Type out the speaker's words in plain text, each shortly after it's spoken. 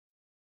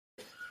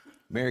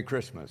Merry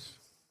Christmas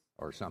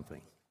or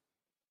something.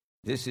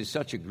 This is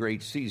such a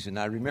great season.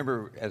 I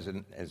remember as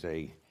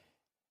a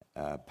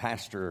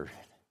pastor,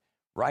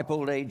 ripe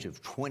old age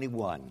of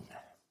 21,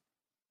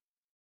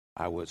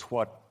 I was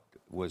what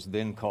was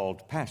then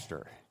called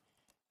pastor.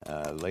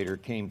 Later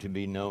came to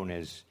be known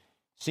as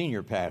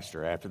senior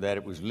pastor. After that,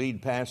 it was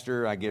lead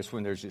pastor. I guess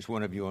when there's just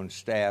one of you on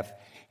staff,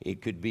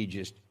 it could be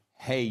just,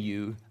 hey,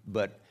 you.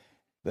 But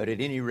at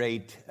any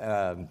rate,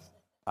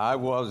 I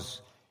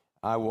was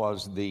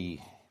the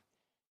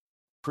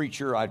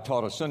preacher. I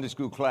taught a Sunday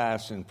school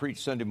class and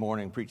preached Sunday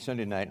morning, preached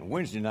Sunday night and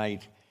Wednesday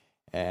night,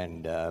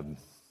 and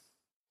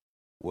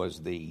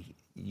was the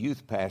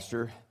youth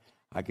pastor.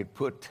 I could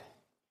put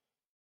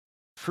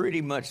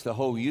pretty much the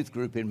whole youth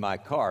group in my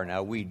car.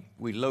 Now, we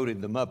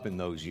loaded them up in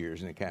those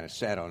years, and they kind of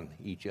sat on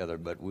each other,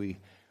 but we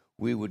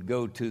would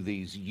go to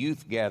these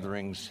youth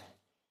gatherings,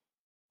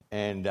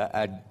 and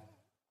I'd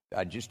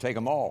just take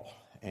them all,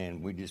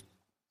 and we'd just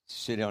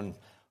sit on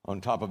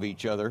top of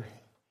each other.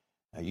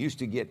 I used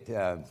to get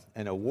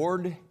an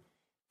award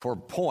for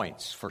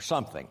points for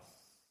something.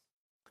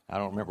 I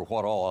don't remember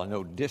what all. I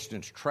know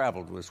distance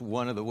traveled was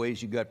one of the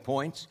ways you got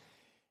points.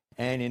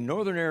 And in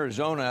northern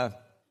Arizona,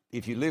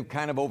 if you live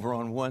kind of over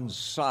on one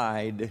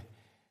side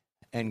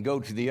and go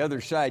to the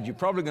other side, you're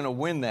probably going to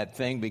win that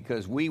thing,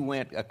 because we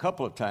went a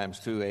couple of times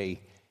to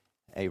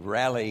a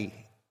rally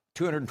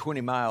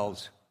 220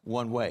 miles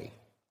one way.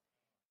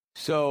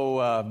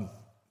 So,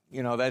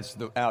 that's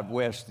the out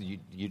west.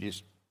 You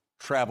just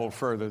travel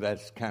further.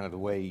 That's kind of the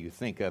way you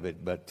think of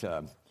it. But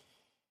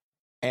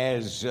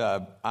as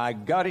I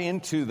got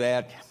into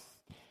that,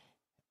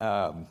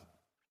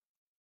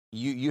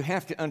 you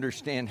have to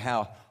understand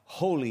how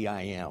holy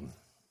I am.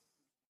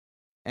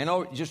 And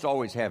just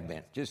always have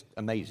been. Just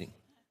amazing.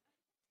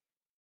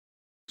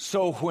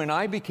 So when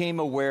I became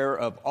aware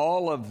of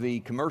all of the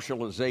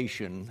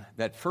commercialization,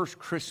 that first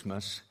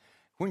Christmas,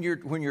 when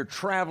you're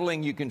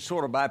traveling, you can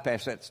sort of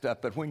bypass that stuff.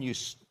 But when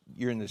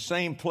you're in the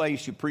same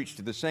place, you preach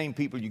to the same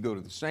people, you go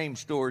to the same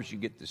stores, you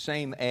get the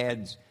same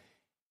ads.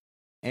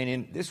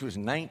 And this was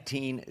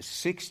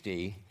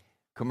 1960,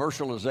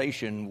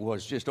 commercialization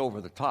was just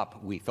over the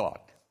top, we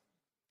thought.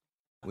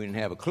 We didn't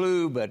have a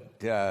clue, but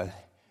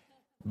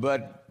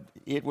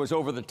it was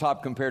over the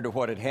top compared to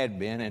what it had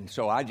been, and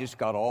so I just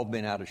got all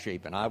bent out of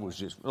shape, and I was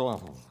just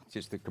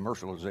the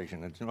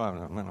commercialization.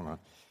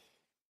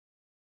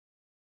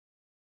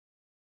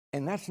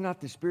 And that's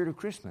not the spirit of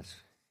Christmas.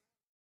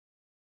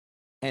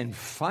 And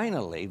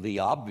finally, the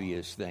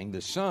obvious thing,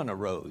 the sun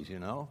arose,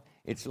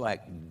 It's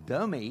like,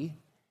 dummy,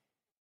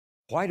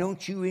 why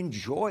don't you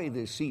enjoy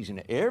this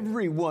season?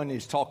 Everyone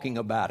is talking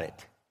about it.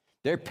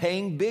 They're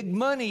paying big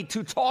money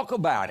to talk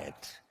about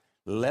it.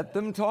 Let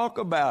them talk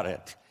about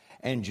it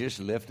and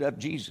just lift up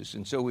Jesus.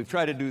 And so we've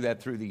tried to do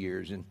that through the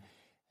years.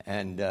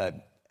 And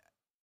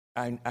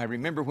I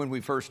remember when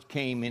we first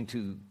came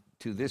into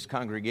this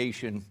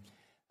congregation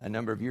a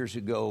number of years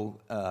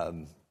ago,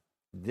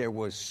 there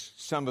was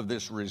some of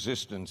this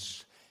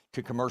resistance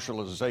to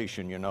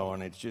commercialization,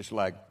 and it's just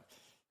like,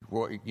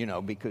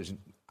 because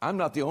I'm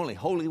not the only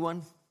holy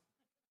one.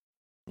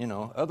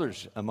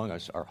 Others among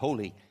us are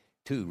holy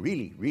too,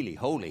 really, really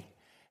holy.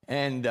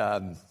 And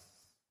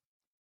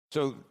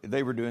so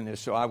they were doing this.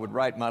 So I would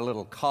write my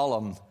little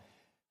column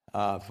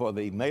for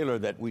the mailer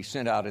that we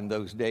sent out in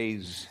those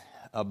days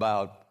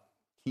about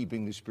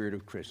keeping the spirit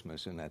of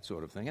Christmas and that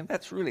sort of thing. And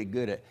that's really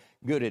good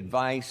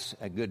advice,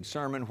 a good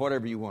sermon,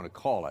 whatever you want to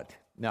call it.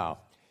 Now,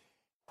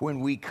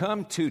 when we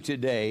come to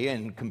today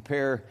and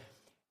compare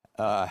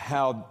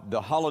how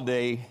the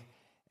holiday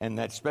and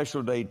that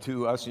special day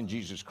to us in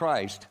Jesus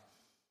Christ,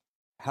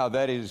 how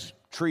that is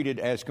treated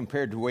as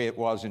compared to the way it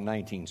was in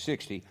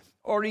 1960,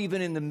 or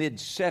even in the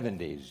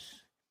mid-'70s.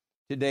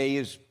 Today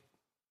is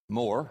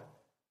more.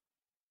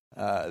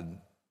 The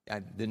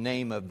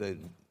name of the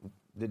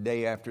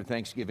day after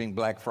Thanksgiving,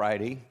 Black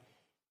Friday,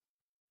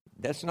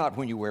 that's not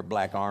when you wear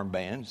black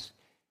armbands.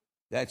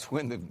 That's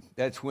when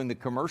the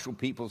commercial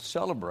people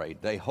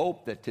celebrate. They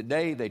hope that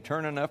today they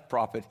turn enough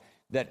profit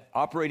that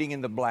operating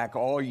in the black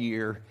all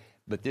year,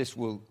 but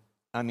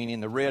in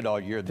the red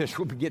all year, this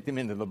will get them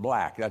into the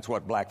black. That's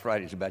what Black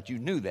Friday is about. You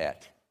knew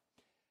that.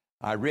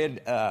 I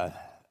read a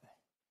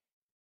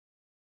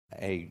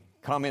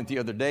comment the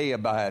other day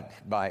by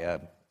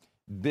a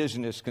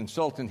business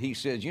consultant. He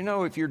says,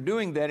 if you're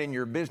doing that in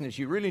your business,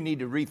 you really need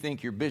to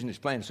rethink your business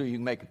plan so you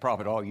can make a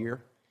profit all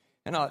year.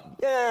 And I thought,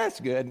 yeah, that's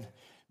good.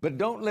 But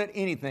don't let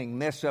anything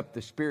mess up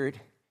the spirit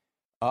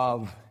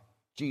of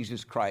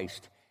Jesus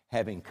Christ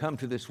having come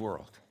to this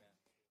world.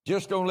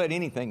 Just don't let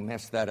anything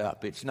mess that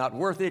up. It's not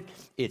worth it.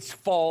 It's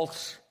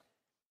false.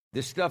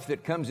 The stuff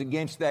that comes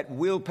against that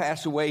will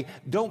pass away.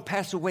 Don't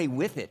pass away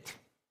with it.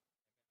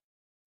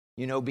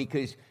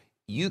 Because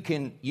you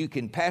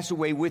can pass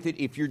away with it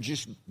if you're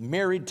just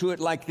married to it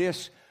like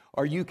this,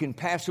 or you can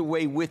pass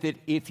away with it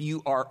if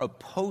you are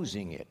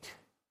opposing it.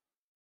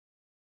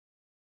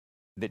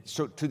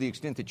 So to the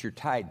extent that you're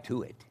tied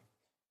to it.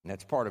 And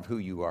that's part of who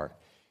you are.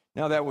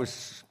 Now, that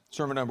was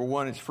sermon number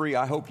 1. It's free.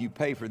 I hope you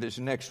pay for this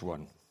next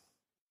one.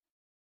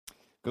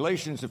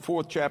 Galatians, the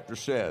 4th chapter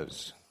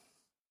says,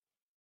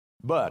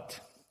 "But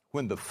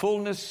when the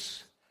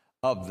fullness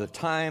of the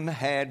time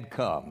had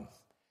come,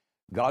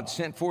 God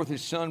sent forth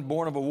his Son,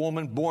 born of a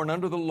woman, born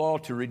under the law,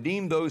 to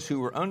redeem those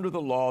who were under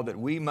the law, that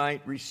we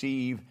might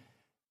receive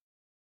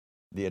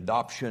the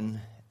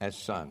adoption as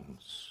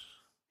sons."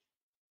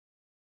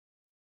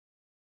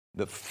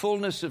 The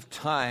fullness of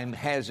time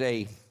has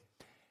it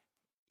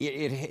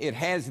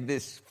has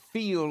this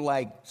feel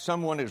like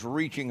someone is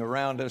reaching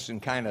around us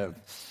and kind of,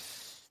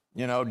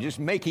 just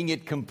making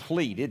it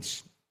complete.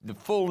 It's the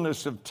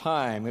fullness of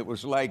time. It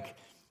was like,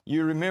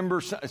 you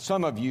remember,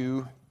 some of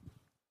you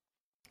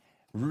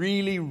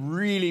really,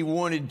 really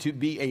wanted to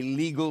be a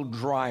legal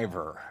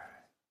driver.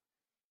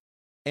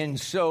 And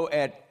so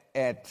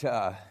if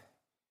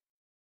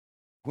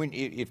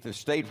the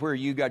state where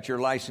you got your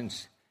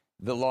license,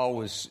 the law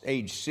was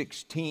age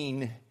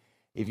 16,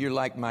 if you're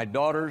like my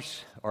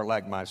daughters or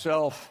like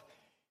myself,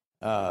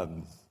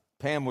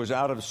 Pam was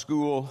out of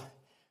school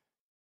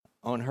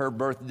on her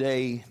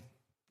birthday,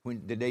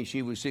 the day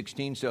she was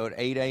 16, so at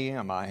 8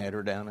 a.m. I had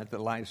her down at the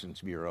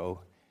license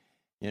bureau,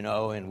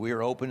 and we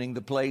were opening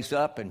the place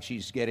up, and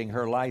she's getting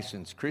her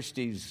license.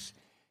 Christy's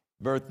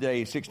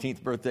birthday,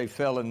 16th birthday,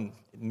 fell in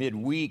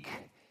midweek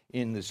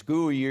in the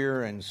school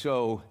year, and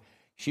so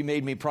she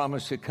made me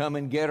promise to come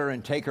and get her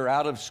and take her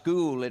out of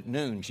school at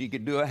noon. She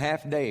could do a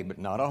half day, but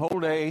not a whole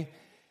day.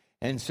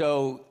 And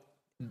so,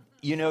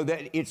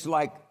 that it's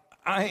like,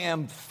 I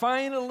am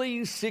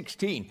finally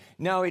 16.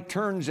 Now, it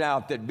turns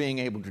out that being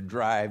able to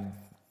drive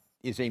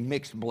is a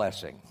mixed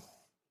blessing.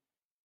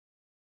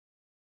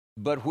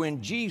 But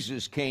when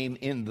Jesus came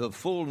in the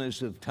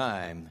fullness of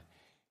time,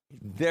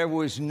 there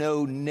was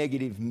no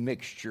negative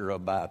mixture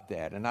about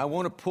that. And I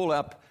want to pull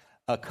up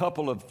a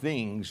couple of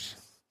things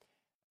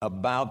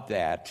about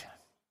that.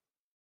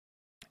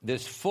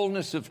 This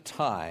fullness of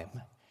time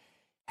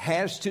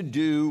has to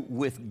do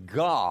with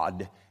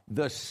God,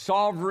 the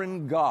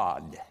sovereign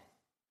God.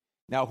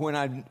 Now,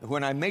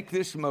 when I make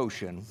this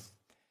motion,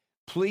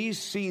 please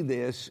see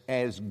this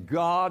as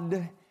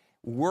God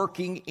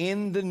working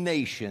in the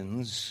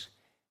nations,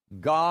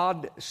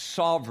 God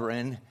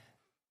sovereign,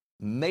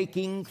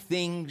 making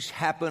things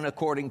happen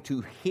according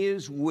to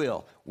his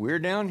will. We're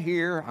down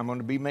here. I'm going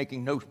to be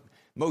making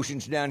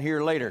motions down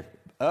here later.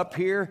 Up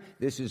here,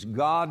 this is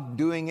God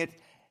doing it.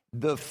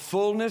 The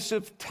fullness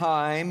of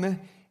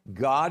time,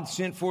 God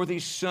sent forth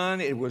his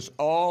Son. It was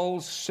all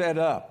set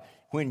up.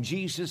 When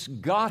Jesus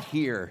got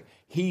here,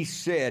 he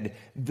said,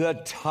 "The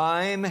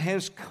time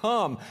has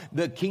come.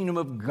 The kingdom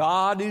of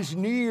God is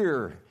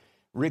near.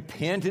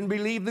 Repent and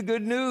believe the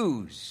good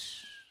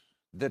news."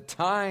 The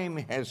time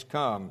has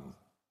come.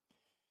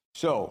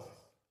 So,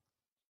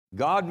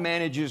 God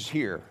manages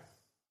here.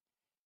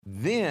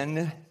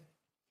 Then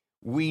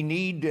we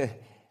need to,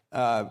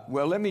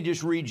 let me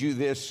just read you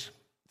this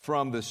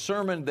from the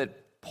sermon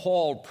that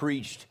Paul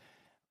preached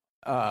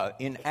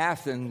in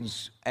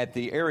Athens at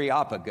the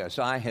Areopagus.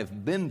 I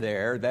have been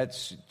there.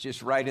 That's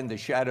just right in the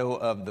shadow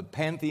of the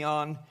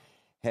Pantheon.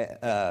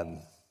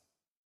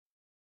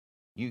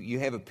 You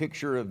have a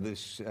picture of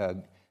this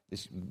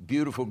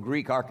beautiful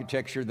Greek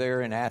architecture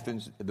there in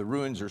Athens. The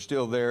ruins are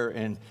still there,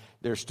 and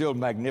they're still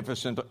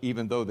magnificent,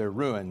 even though they're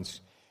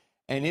ruins.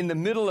 And in the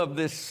middle of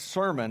this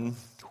sermon,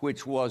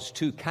 which was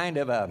to kind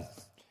of it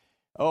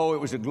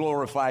was a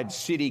glorified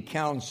city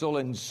council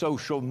and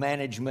social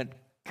management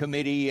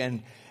committee,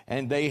 and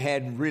they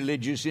had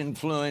religious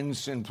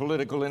influence and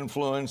political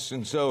influence,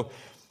 and so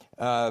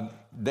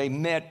they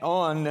met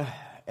on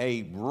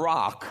a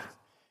rock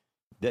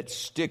that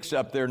sticks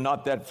up there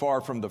not that far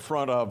from the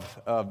front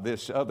of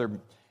this other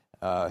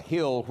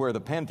hill where the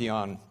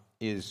Pantheon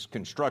is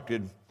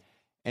constructed.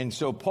 And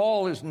so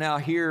Paul is now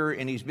here,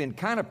 and he's been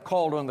kind of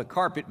called on the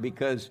carpet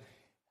because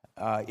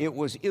it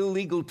was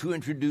illegal to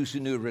introduce a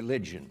new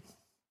religion.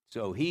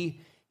 So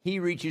he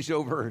reaches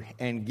over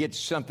and gets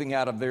something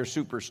out of their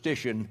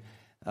superstition,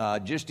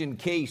 just in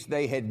case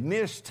they had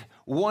missed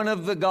one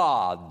of the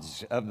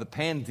gods of the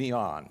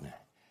Pantheon.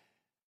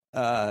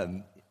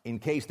 In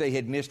case they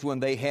had missed one,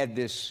 they had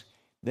this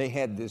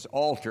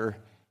altar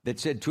that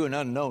said "to an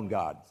unknown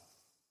God."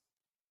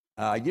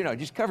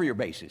 Just cover your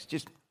bases,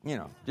 just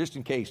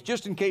in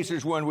case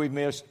there's one we've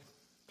missed.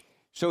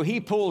 So he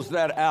pulls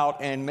that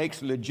out and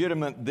makes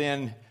legitimate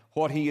then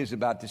what he is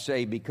about to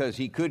say, because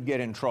he could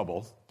get in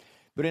trouble.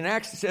 But in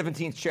Acts the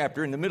 17th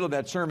chapter, in the middle of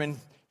that sermon,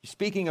 he's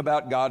speaking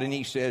about God, and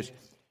he says,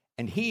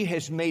 "And he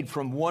has made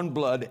from one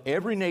blood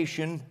every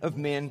nation of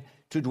men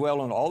to dwell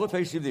on all the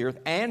face of the earth,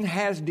 and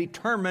has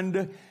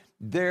determined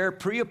their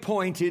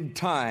pre-appointed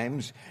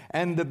times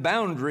and the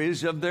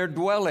boundaries of their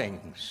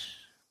dwellings."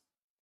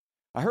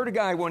 I heard a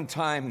guy one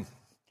time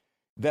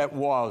that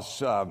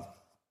was a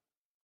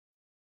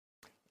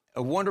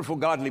wonderful,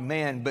 godly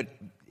man, but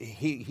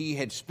he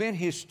had spent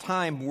his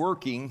time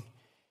working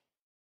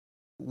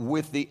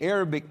with the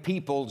Arabic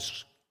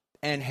peoples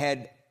and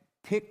had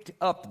picked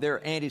up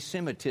their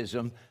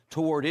anti-Semitism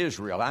toward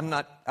Israel.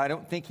 I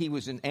don't think he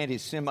was an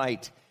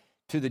anti-Semite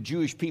to the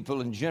Jewish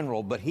people in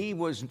general, but he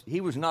was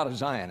not a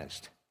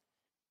Zionist.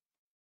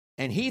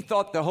 And he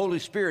thought the Holy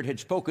Spirit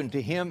had spoken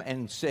to him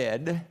and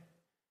said,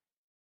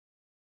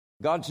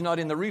 God's not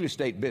in the real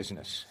estate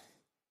business.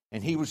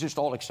 And he was just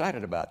all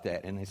excited about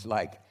that. And it's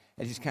like,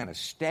 it just kind of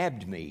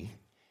stabbed me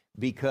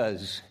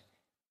because,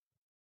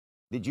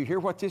 did you hear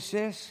what this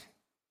says?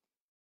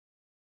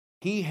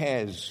 He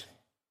has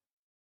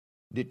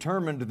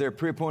determined their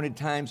pre-appointed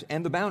times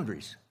and the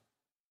boundaries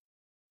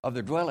of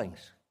their dwellings.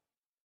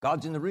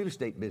 God's in the real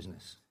estate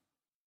business.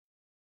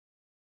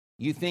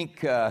 You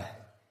think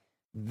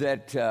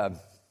that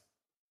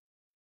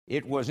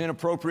it was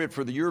inappropriate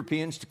for the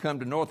Europeans to come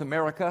to North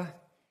America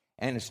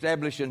and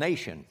establish a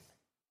nation?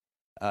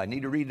 I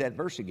need to read that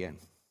verse again.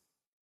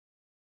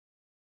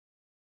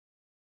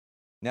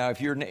 Now, if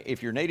you're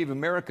Native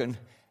American,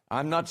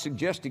 I'm not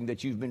suggesting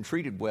that you've been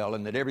treated well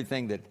and that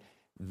everything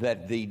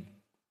that the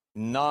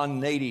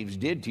non-natives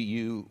did to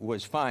you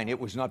was fine.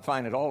 It was not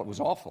fine at all. It was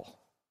awful.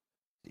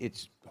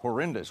 It's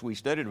horrendous. We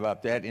studied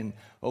about that in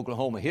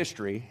Oklahoma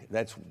history.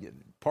 That's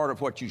part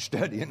of what you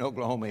study in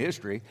Oklahoma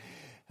history,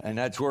 and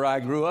that's where I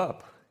grew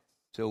up.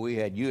 So we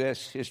had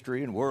U.S.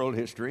 history and world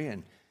history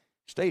and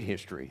state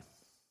history.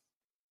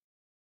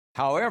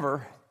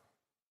 However,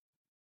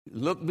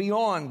 look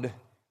beyond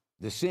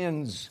the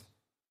sins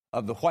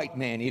of the white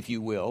man, if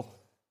you will,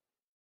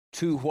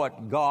 to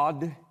what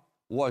God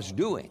was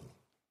doing.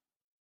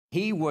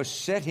 He was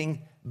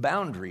setting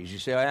boundaries. You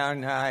say,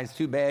 it's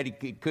too bad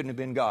it couldn't have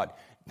been God.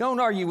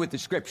 Don't argue with the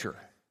Scripture.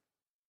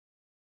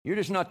 You're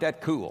just not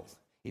that cool.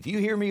 If you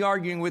hear me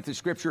arguing with the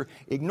Scripture,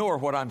 ignore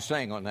what I'm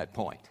saying on that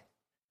point.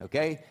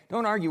 Okay?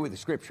 Don't argue with the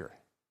Scripture.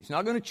 It's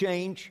not going to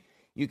change.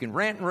 You can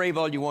rant and rave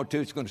all you want to.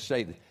 It's going to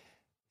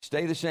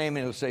stay the same, and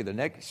it'll say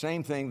the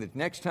same thing the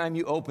next time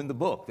you open the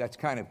book. That's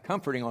kind of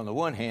comforting on the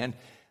one hand.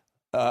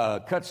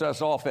 Cuts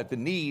us off at the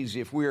knees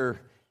if we're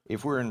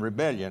in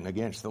rebellion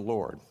against the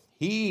Lord.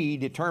 He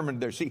determined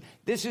their seat.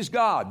 This is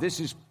God. This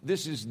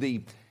is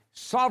the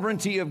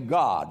sovereignty of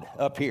God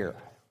up here.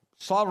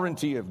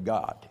 Sovereignty of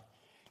God.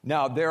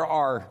 Now, there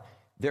are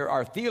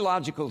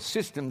theological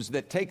systems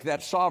that take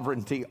that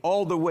sovereignty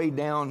all the way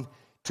down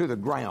to the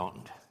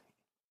ground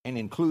and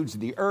includes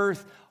the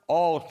earth,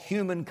 all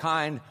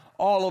humankind.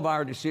 All of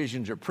our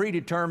decisions are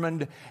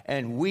predetermined,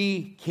 and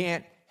we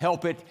can't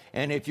help it.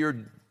 And if you're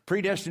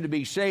predestined to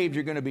be saved,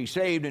 you're going to be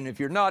saved. And if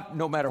you're not,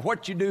 no matter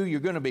what you do, you're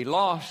going to be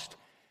lost.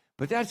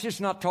 But that's just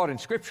not taught in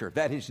Scripture.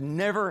 That is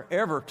never,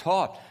 ever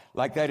taught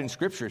like that in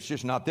Scripture. It's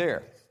just not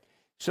there.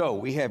 So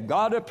we have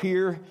God up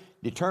here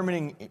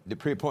determining the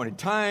pre-appointed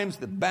times,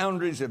 the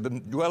boundaries of the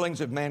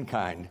dwellings of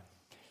mankind.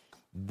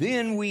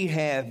 Then we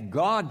have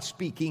God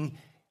speaking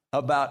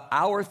about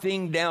our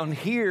thing down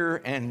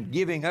here and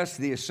giving us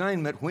the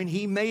assignment. When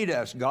he made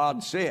us,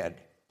 God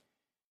said,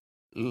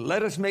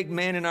 let us make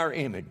man in our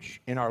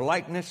image, in our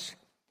likeness,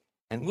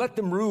 and let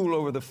them rule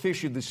over the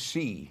fish of the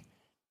sea,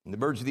 and the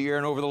birds of the air,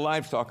 and over the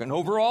livestock, and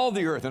over all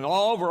the earth, and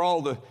over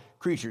all the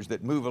creatures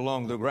that move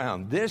along the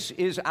ground. This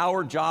is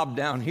our job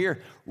down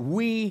here.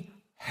 We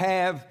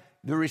have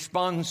the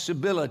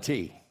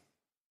responsibility.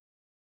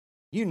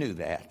 You knew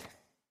that.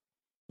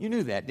 You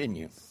knew that, didn't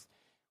you?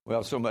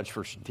 Well, so much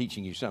for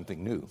teaching you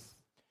something new.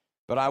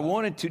 But I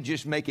wanted to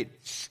just make it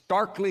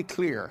starkly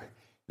clear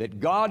that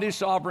God is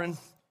sovereign.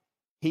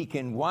 He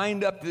can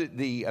wind up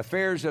the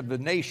affairs of the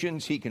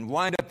nations. He can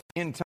wind up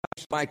the end times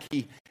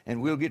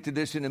and we'll get to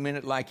this in a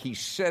minute, like he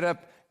set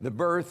up the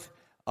birth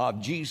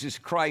of Jesus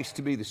Christ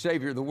to be the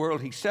Savior of the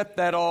world. He set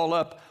that all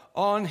up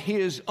on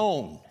his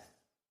own.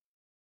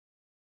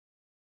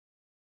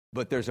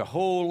 But there's a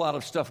whole lot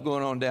of stuff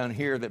going on down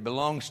here that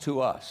belongs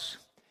to us.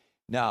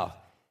 Now,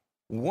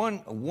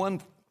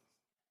 one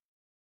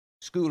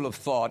school of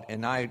thought,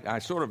 and I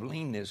sort of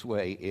lean this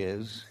way,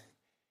 is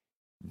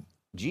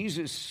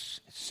Jesus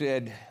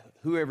said,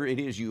 whoever it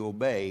is you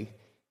obey,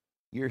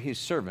 you're his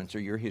servants or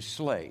you're his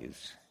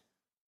slaves.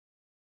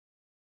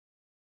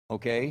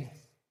 Okay?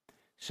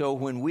 So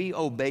when we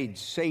obeyed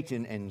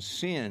Satan and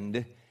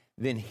sinned,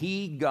 then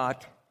he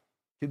got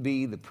to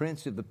be the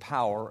prince of the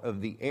power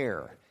of the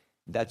air.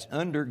 That's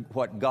under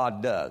what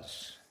God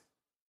does.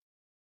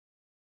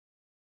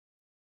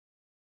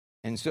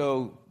 And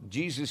so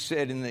Jesus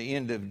said in the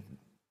end of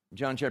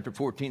John chapter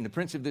 14, the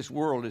prince of this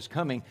world is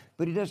coming,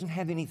 but he doesn't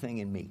have anything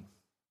in me.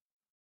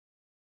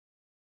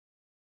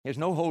 He has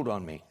no hold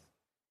on me.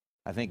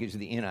 I think it's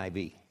the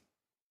NIV.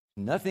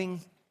 Nothing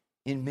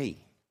in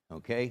me,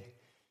 okay?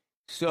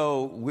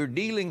 So we're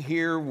dealing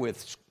here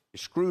with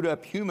screwed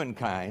up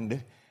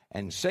humankind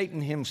and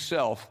Satan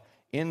himself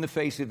in the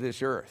face of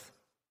this earth.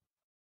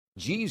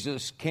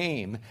 Jesus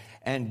came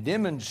and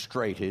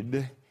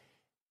demonstrated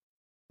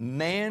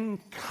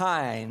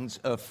mankind's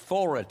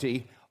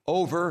authority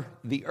over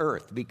the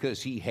earth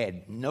because he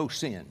had no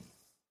sin.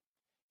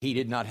 He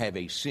did not have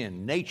a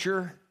sin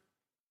nature.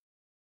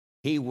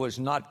 He was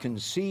not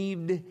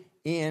conceived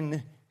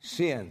in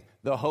sin.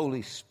 The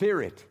Holy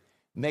Spirit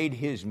made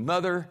his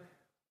mother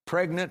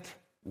pregnant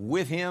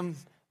with him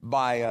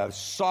by a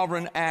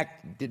sovereign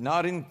act, did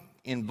not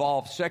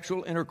involve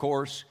sexual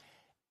intercourse.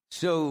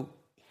 So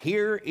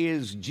here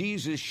is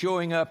Jesus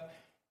showing up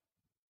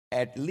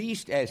at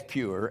least as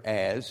pure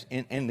as,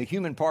 in the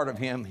human part of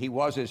him, he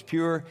was as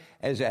pure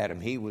as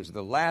Adam. He was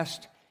the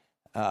last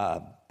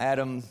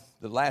Adam,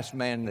 the last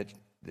man that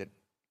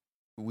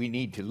we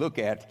need to look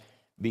at,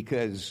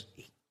 because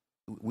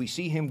we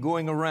see him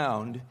going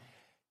around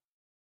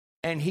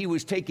and he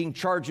was taking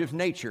charge of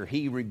nature.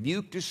 He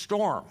rebuked a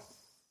storm,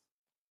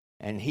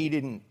 and he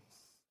didn't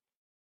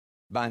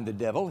bind the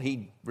devil,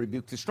 he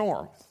rebuked the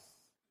storm.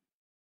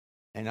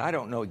 And I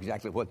don't know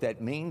exactly what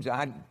that means.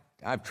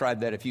 I've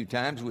tried that a few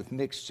times with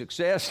mixed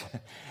success.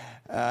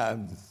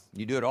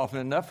 You do it often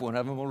enough, one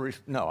of them will...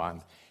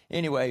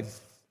 Anyway,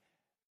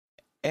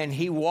 and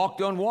he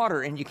walked on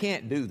water, and you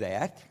can't do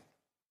that,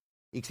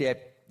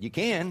 except you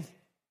can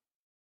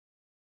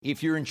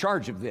if you're in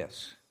charge of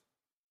this.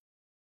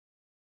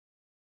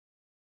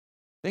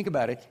 Think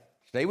about it.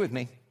 Stay with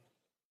me,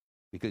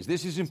 because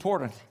this is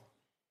important,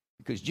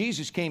 because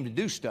Jesus came to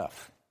do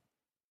stuff.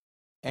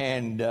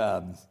 And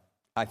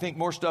I think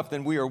more stuff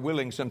than we are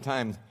willing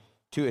sometimes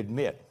to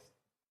admit.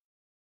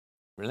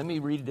 Let me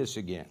read this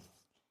again.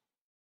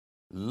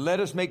 Let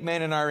us make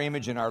man in our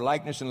image and our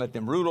likeness, and let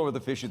them rule over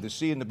the fish of the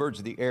sea and the birds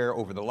of the air,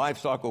 over the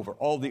livestock, over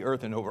all the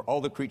earth, and over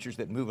all the creatures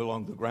that move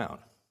along the ground.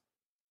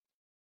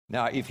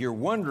 Now, if you're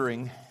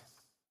wondering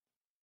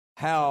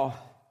how,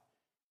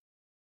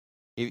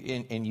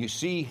 and you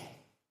see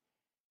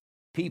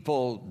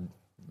people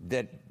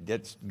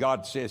that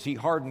God says he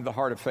hardened the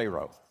heart of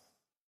Pharaoh,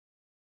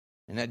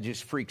 and that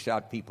just freaks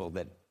out people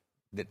that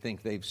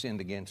think they've sinned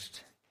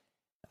against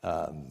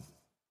the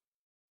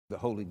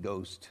Holy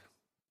Ghost.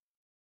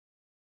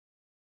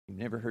 You've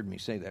never heard me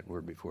say that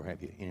word before,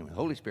 have you? Anyway,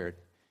 Holy Spirit.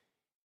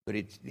 But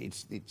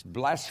it's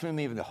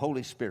blasphemy of the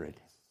Holy Spirit.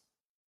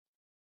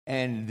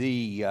 And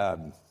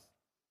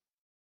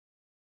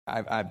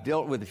I've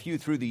dealt with a few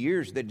through the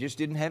years that just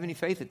didn't have any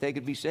faith that they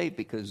could be saved,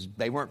 because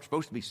they weren't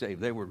supposed to be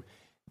saved.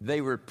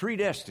 They were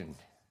predestined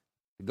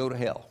to go to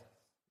hell.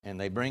 And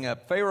they bring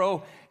up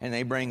Pharaoh, and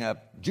they bring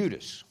up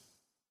Judas.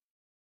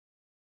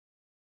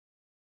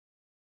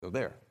 So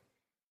there.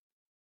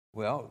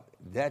 Well,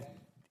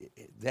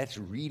 that's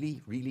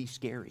really, really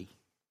scary,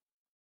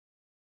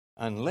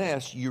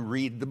 unless you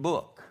read the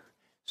book.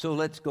 So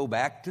let's go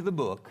back to the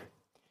book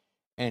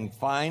and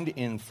find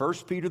in 1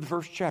 Peter, the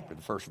first chapter,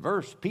 the first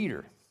verse,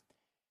 Peter,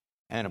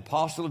 an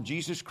apostle of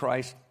Jesus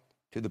Christ,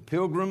 to the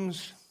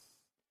pilgrims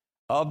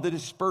of the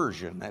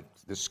dispersion,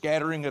 that's the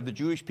scattering of the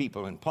Jewish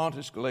people in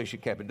Pontus, Galatia,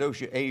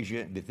 Cappadocia, Asia,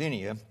 and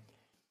Bithynia.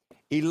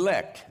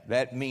 Elect,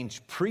 that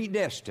means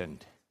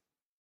predestined.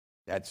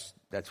 That's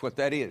what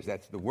that is.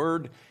 That's the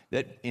word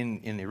that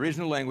in the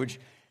original language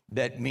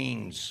that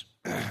means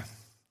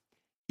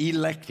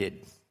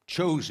elected,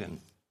 chosen,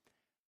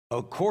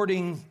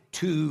 according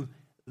to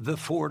the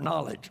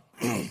foreknowledge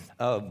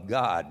of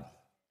God,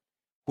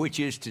 which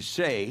is to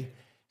say,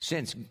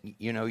 since,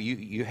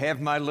 you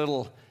have my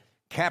little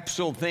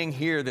capsule thing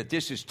here, that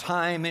this is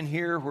time in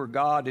here where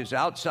God is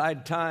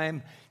outside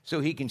time,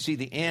 so he can see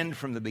the end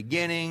from the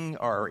beginning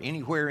or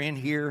anywhere in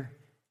here.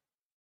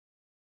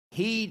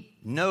 He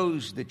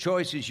knows the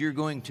choices you're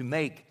going to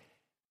make.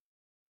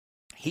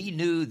 He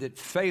knew that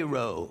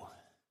Pharaoh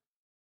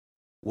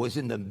was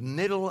in the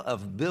middle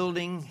of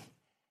building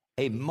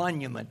a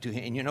monument to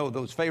him. And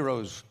those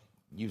pharaohs,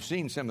 you've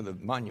seen some of the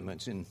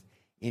monuments in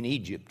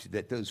Egypt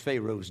that those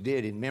pharaohs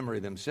did in memory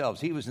of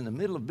themselves. He was in the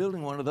middle of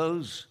building one of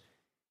those.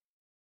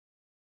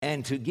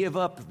 And to give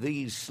up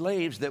these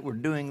slaves that were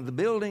doing the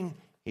building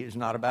is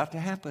not about to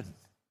happen.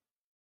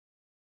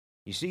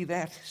 You see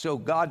that? So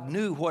God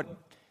knew what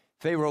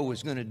Pharaoh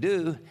was going to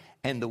do,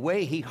 and the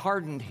way he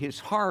hardened his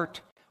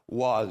heart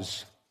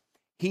was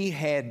he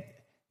had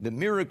the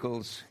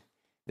miracles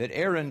that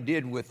Aaron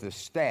did with the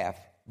staff.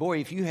 Boy,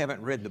 if you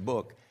haven't read the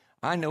book,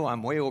 I know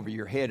I'm way over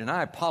your head, and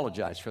I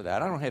apologize for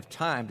that. I don't have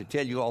time to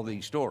tell you all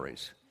these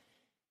stories.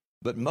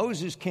 But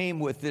Moses came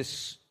with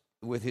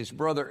his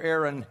brother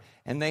Aaron,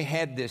 and they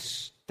had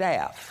this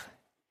staff.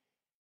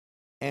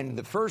 And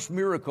the first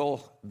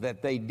miracle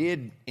that they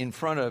did in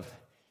front of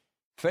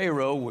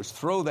Pharaoh was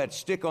throw that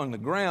stick on the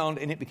ground,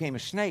 and it became a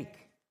snake.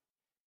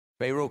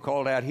 Pharaoh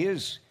called out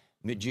his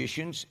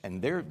magicians,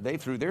 and they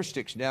threw their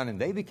sticks down, and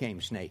they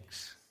became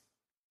snakes.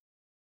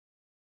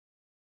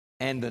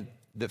 And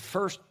the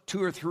first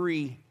 2 or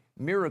 3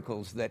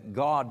 miracles that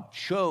God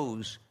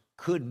chose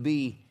could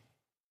be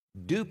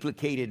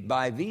duplicated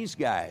by these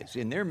guys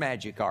in their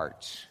magic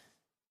arts.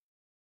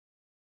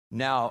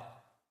 Now,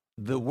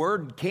 the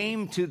word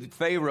came to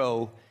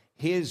Pharaoh.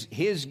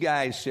 His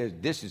guys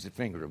said, this is the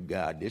finger of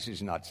God. This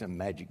is not some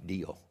magic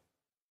deal.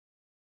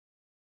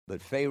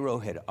 But Pharaoh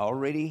had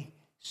already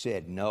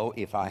said, no,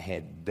 if I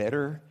had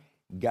better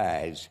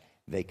guys,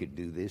 they could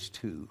do this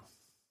too.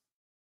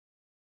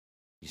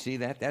 You see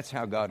that? That's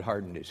how God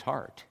hardened his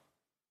heart.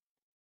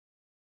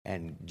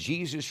 And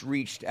Jesus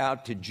reached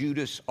out to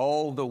Judas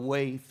all the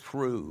way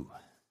through.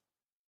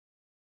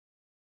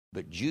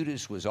 But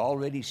Judas was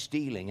already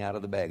stealing out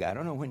of the bag. I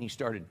don't know when he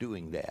started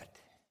doing that.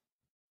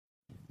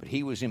 But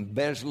he was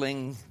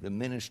embezzling the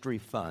ministry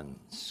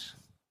funds.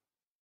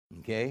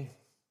 Okay?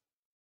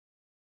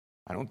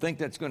 I don't think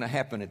that's going to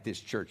happen at this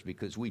church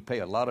because we pay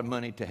a lot of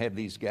money to have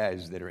these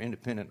guys that are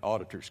independent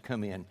auditors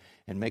come in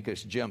and make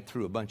us jump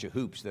through a bunch of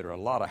hoops that are a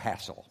lot of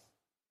hassle.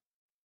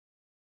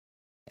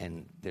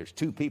 And there's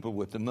two people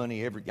with the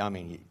money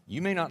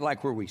you may not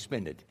like where we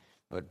spend it,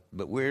 but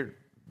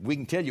we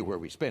can tell you where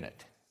we spend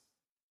it.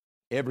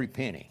 Every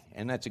penny.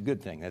 And that's a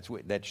good thing.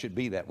 That should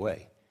be that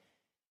way.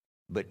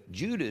 But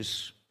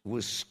Judas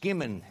was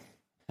skimming,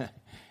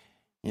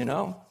 you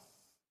know.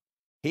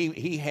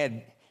 He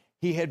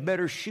had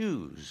better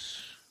shoes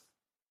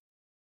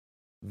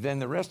than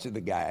the rest of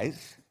the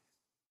guys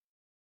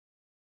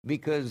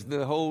because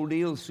the whole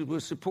deal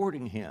was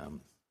supporting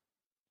him.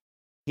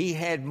 He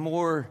had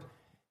more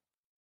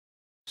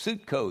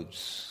suit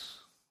coats,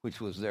 which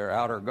was their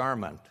outer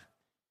garment,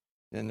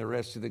 than the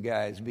rest of the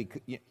guys.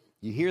 Because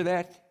you hear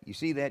that? You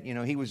see that? You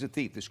know, he was a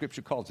thief. The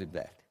scripture calls him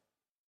that.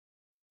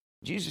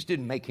 Jesus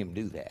didn't make him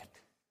do that.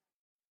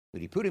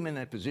 But he put him in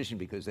that position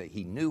because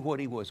he knew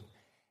what he was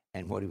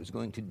and what he was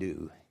going to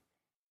do,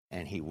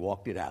 and he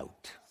walked it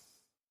out.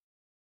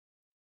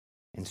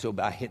 And so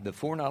by the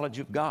foreknowledge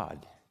of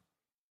God,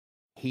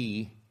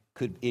 it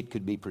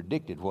could be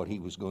predicted what he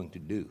was going to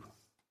do.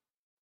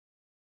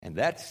 And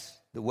that's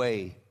the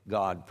way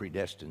God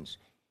predestines.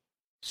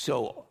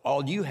 So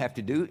all you have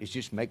to do is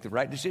just make the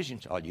right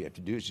decisions. All you have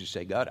to do is just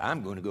say, God,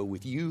 I'm going to go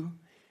with you.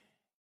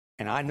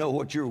 And I know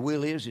what your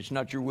will is. It's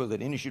not your will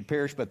that any should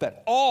perish, but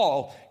that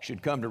all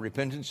should come to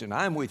repentance, and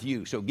I'm with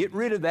you. So get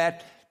rid of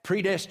that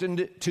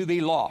predestined to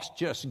be lost.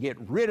 Just get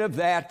rid of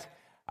that.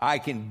 I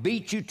can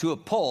beat you to a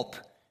pulp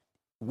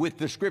with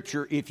the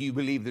scripture if you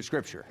believe the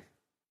scripture.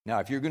 Now,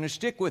 if you're going to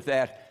stick with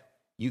that,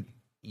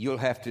 you'll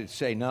have to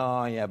say,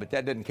 no, yeah, but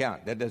that doesn't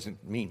count. That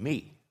doesn't mean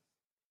me.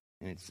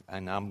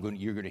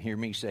 You're going to hear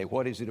me say,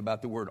 what is it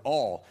about the word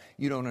all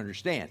you don't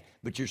understand?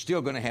 But you're still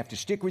going to have to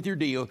stick with your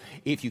deal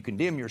if you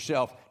condemn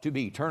yourself to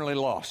be eternally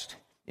lost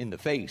in the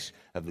face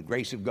of the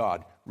grace of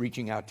God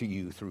reaching out to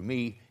you through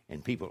me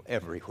and people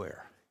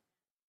everywhere.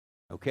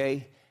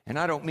 Okay? And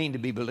I don't mean to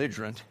be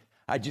belligerent.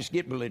 I just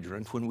get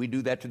belligerent when we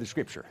do that to the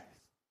scripture.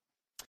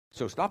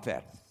 So stop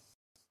that.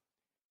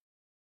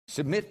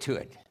 Submit to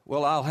it.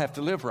 Well, I'll have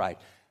to live right.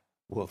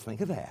 Well, think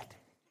of that.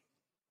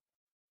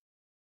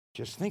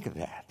 Just think of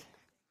that.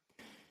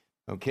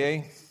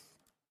 Okay?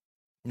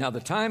 Now,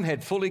 the time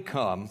had fully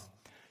come,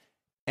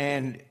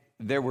 and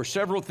there were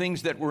several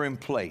things that were in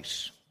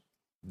place.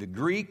 The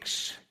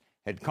Greeks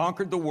had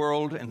conquered the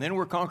world and then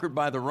were conquered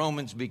by the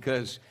Romans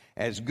because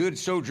as good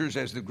soldiers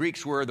as the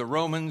Greeks were, the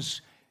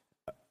Romans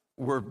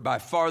were by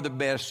far the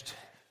best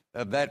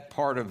of that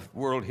part of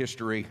world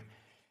history.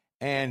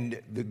 And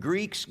the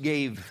Greeks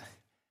gave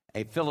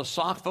a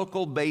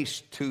philosophical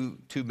base to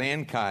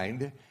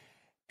mankind,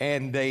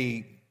 and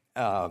they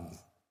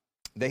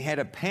had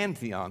a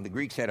pantheon. The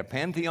Greeks had a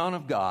pantheon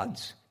of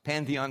gods.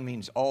 Pantheon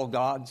means all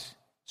gods,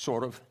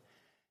 sort of,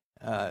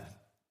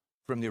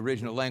 from the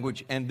original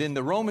language. And then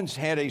the Romans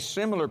had a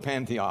similar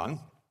pantheon,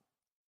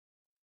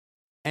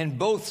 and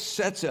both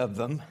sets of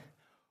them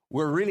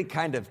were really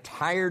kind of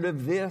tired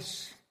of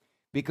this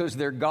because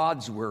their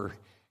gods were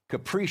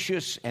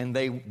capricious and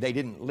they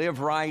didn't live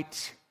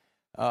right.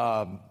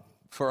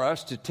 For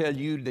us to tell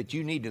you that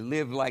you need to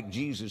live like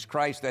Jesus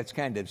Christ, that's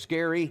kind of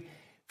scary.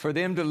 For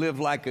them to live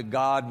like a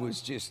god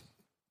was just,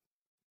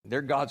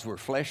 their gods were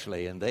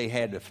fleshly and they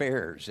had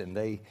affairs and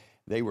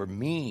they were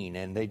mean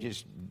and they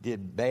just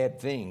did bad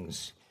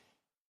things.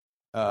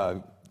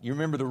 You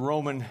remember the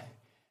Roman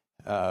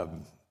by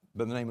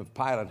the name of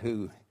Pilate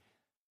who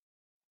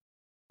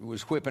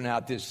was whipping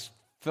out this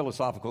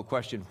philosophical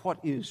question, what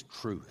is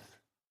truth?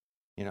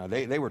 You know,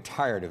 they were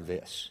tired of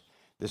this.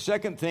 The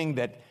second thing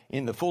that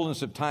in the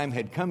fullness of time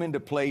had come into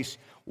place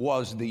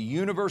was the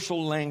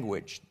universal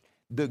language.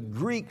 The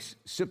Greeks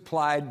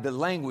supplied the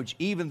language,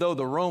 even though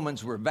the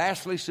Romans were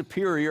vastly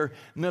superior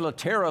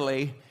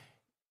militarily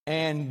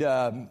and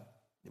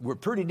were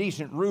pretty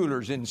decent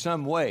rulers in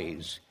some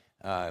ways.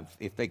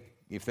 If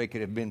they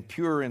could have been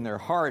pure in their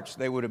hearts,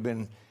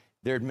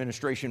 their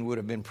administration would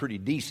have been pretty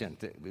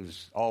decent. It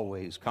was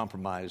always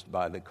compromised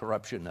by the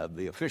corruption of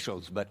the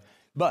officials,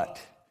 but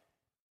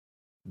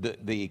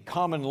the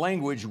common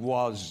language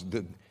was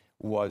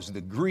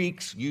the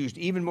Greeks, used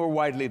even more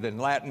widely than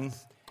Latin,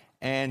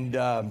 and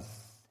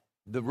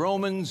the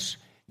Romans,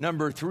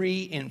 number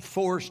 3,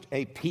 enforced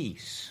a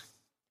peace.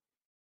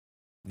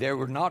 There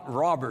were not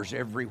robbers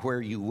everywhere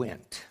you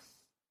went.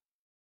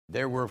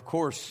 There were, of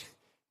course,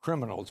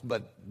 criminals,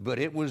 but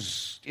it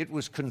was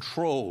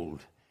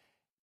controlled.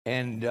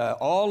 And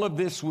all of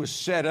this was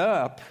set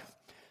up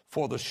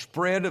for the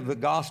spread of the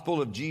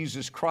gospel of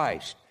Jesus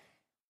Christ.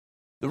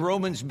 The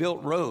Romans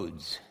built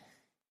roads.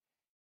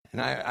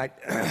 And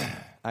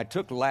I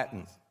took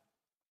Latin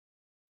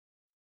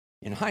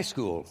in high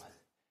school.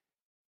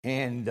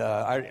 And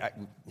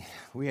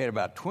we had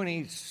about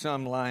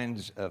 20-some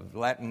lines of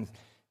Latin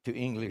to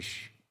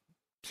English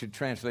to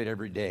translate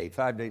every day,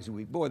 5 days a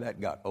week. Boy, that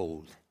got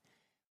old.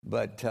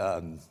 But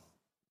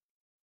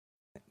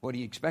what do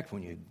you expect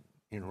when you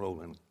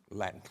enroll in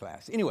Latin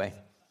class? Anyway,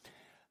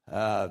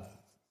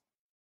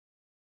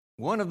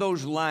 One of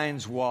those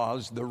lines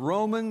was, the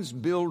Romans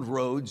build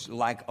roads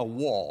like a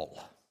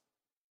wall.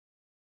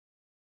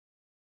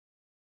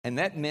 And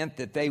that meant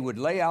that they would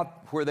lay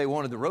out where they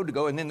wanted the road to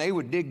go, and then they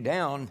would dig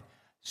down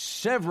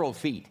several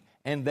feet,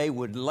 and they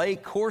would lay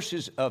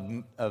courses of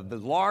the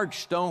large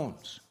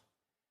stones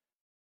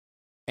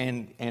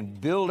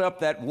and build up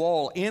that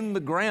wall in the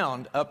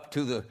ground up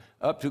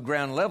to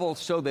ground level,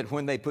 so that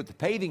when they put the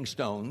paving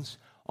stones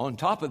on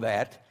top of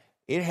that,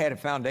 it had a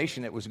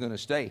foundation that was going to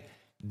stay.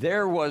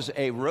 There was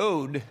a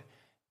road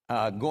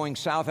going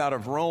south out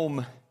of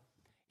Rome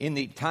in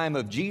the time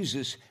of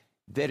Jesus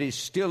that is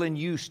still in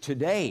use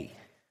today,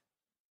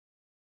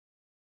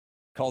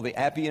 called the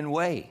Appian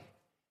Way.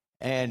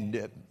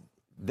 And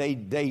they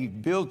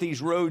built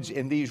these roads,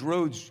 and these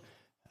roads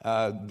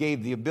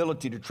gave the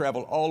ability to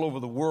travel all over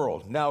the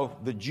world. Now,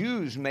 the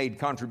Jews made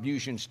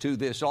contributions to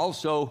this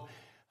also,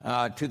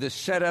 to the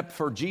setup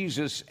for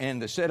Jesus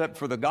and the setup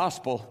for the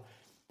gospel.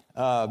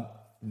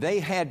 They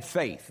had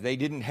faith. They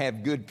didn't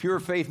have good,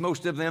 pure faith,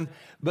 most of them,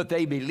 but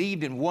they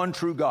believed in one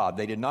true God.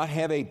 They did not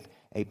have a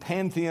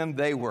pantheon.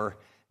 They were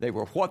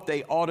what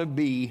they ought to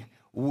be,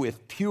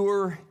 with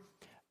pure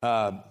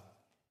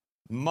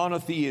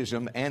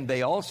monotheism, and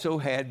they also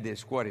had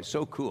this, what is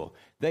so cool,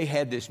 they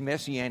had this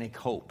messianic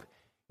hope.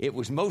 It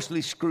was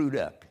mostly screwed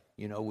up.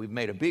 You know, we've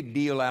made a big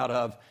deal out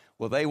of,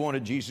 well, they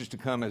wanted Jesus to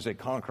come as a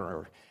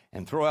conqueror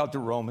and throw out the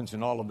Romans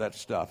and all of that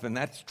stuff, and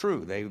that's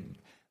true.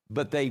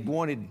 But they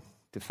wanted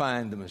to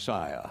find the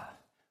Messiah,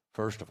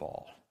 first of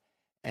all.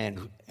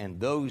 And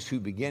those who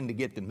begin to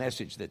get the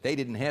message that they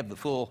didn't have the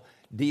full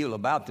deal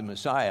about the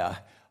Messiah,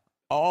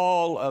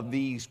 all of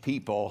these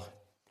people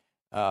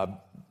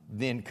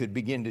then could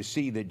begin to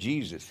see that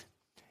Jesus.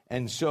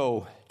 And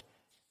so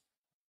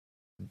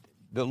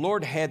the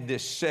Lord had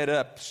this set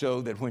up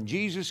so that when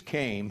Jesus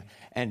came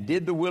and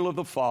did the will of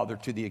the Father,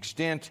 to the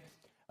extent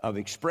of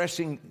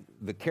expressing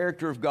the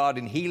character of God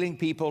in healing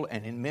people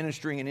and in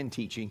ministering and in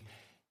teaching,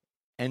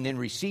 and then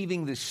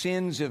receiving the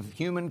sins of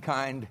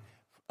humankind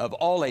of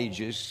all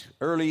ages,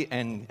 early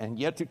and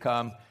yet to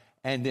come,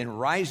 and then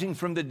rising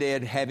from the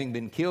dead, having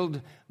been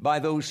killed by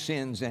those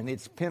sins and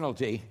its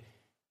penalty.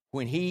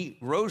 When he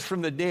rose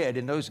from the dead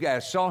and those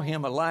guys saw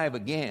him alive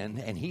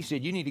again, and he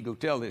said, you need to go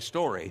tell this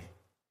story,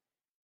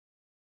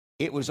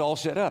 it was all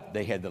set up.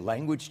 They had the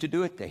language to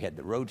do it. They had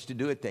the roads to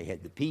do it. They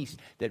had the peace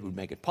that would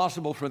make it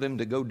possible for them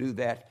to go do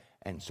that,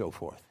 and so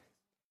forth.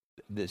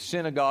 The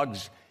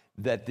synagogues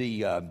that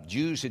the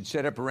Jews had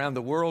set up around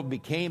the world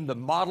became the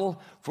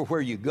model for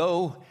where you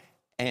go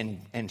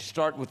and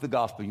start with the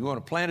gospel. You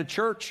want to plant a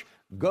church?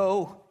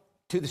 Go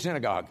to the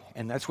synagogue.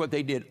 And that's what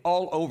they did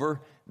all over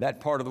that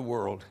part of the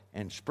world,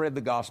 and spread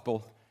the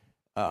gospel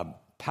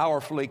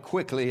powerfully,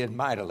 quickly, and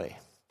mightily.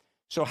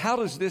 So how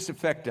does this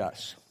affect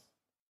us?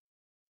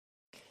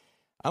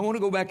 I want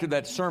to go back to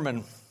that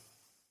sermon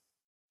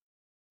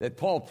that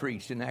Paul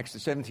preached in Acts the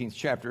 17th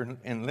chapter,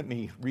 and let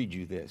me read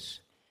you this.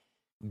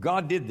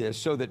 God did this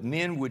so that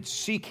men would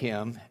seek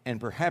him and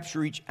perhaps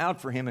reach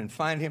out for him and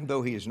find him,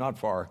 though he is not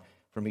far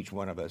from each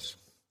one of us.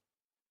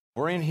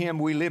 For in him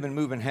we live and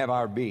move and have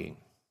our being.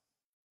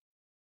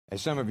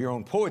 As some of your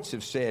own poets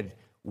have said,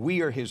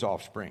 we are his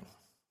offspring.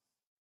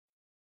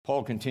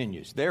 Paul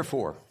continues,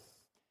 therefore,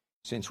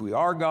 since we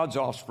are God's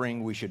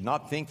offspring, we should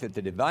not think that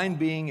the divine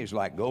being is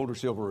like gold or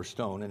silver or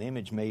stone, an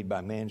image made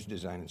by man's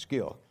design and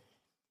skill.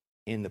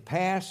 In the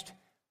past,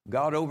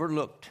 God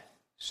overlooked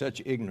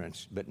such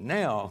ignorance, but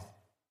now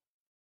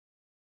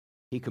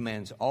he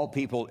commands all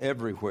people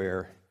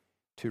everywhere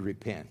to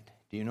repent.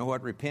 Do you know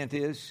what repent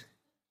is?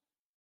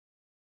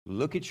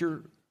 Look at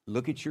your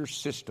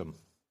system.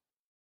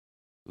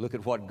 Look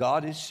at what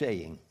God is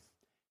saying.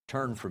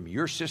 Turn from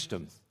your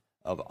system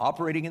of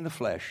operating in the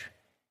flesh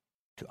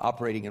to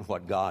operating in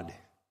what God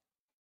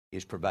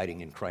is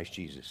providing in Christ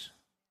Jesus.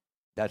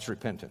 That's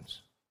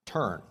repentance.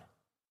 Turn.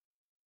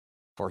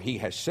 For he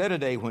has set a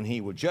day when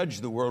he will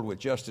judge the world with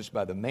justice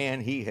by the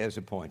man he has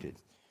appointed.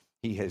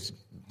 He has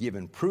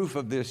given proof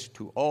of this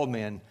to all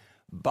men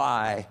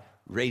by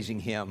raising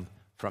him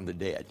from the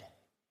dead.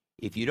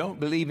 If you don't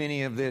believe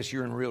any of this,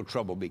 you're in real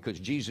trouble, because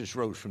Jesus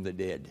rose from the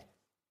dead.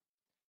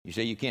 You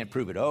say you can't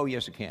prove it. Oh,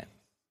 yes, I can.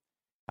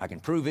 I can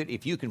prove it.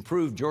 If you can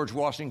prove George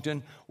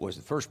Washington was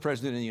the first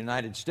president of the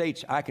United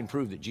States, I can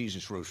prove that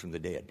Jesus rose from the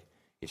dead.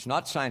 It's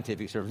not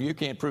scientific, sir. You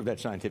can't prove that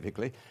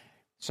scientifically.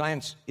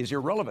 Science is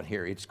irrelevant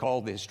here. It's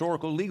called the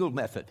historical legal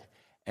method.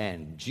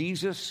 And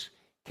Jesus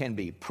can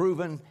be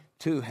proven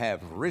to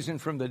have risen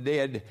from the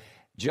dead,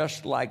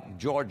 just like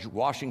George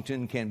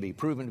Washington can be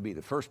proven to be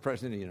the first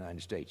president of the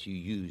United States. You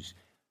use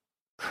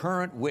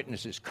current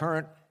witnesses,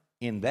 current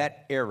in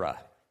that era.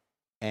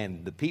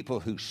 And the people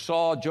who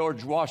saw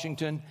George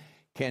Washington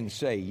can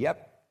say,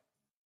 yep,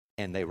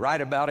 and they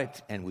write about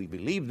it, and we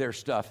believe their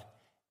stuff.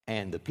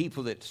 And the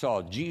people that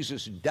saw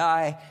Jesus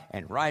die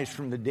and rise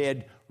from the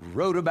dead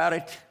wrote about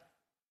it,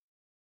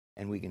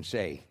 and we can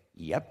say,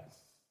 yep.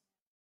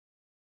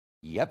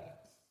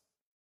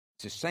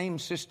 It's the same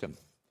system.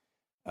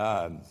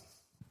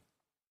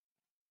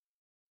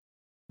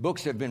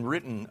 Books have been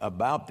written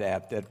about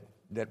that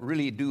that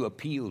really do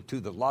appeal to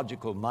the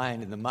logical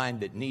mind and the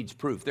mind that needs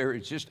proof. There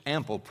is just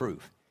ample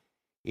proof.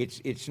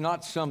 It's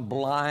not some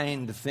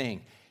blind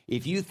thing.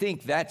 If you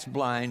think that's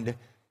blind,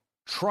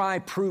 try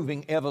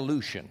proving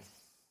evolution.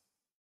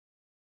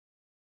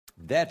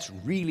 That's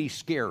really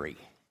scary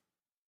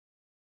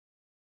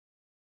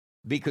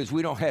because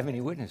we don't have any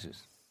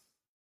witnesses.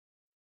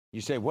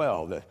 You say,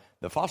 well,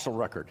 the fossil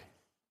record.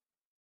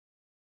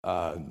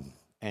 And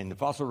the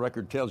fossil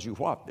record tells you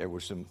what? There were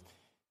some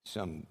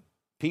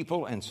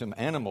people and some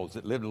animals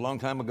that lived a long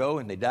time ago,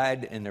 and they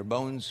died, and their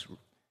bones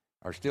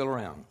are still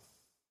around.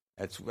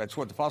 That's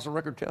what the fossil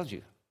record tells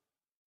you.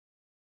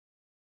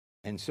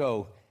 And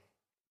so,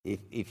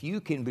 if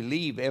you can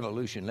believe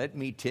evolution, let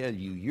me tell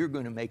you, you're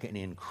going to make an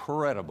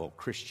incredible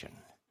Christian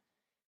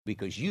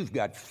because you've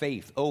got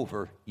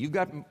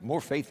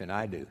more faith than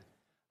I do.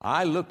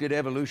 I looked at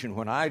evolution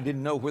when I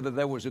didn't know whether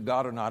there was a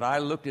God or not. I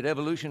looked at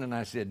evolution and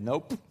I said,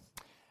 nope,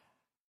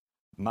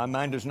 my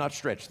mind does not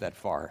stretch that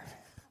far.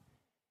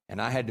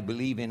 And I had to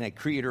believe in a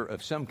creator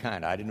of some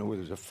kind. I didn't know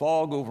whether there was a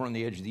fog over on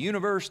the edge of the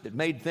universe that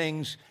made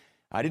things.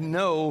 I didn't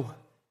know,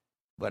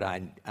 but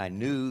I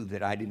knew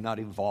that I did not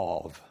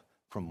evolve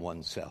from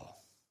one cell.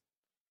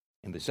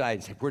 And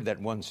besides, where'd that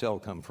one cell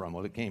come from?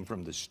 Well, it came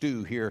from the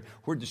stew here.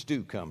 Where'd the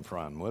stew come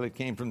from? Well, it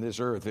came from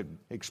this earth that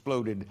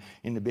exploded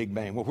in the Big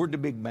Bang. Well, where'd the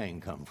Big Bang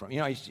come from?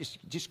 You know, it's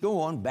just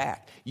go on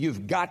back.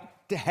 You've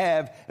got to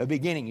have a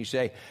beginning. You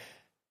say,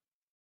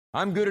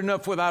 I'm good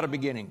enough without a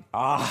beginning.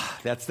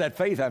 That's that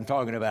faith I'm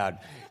talking about.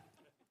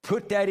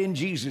 Put that in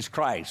Jesus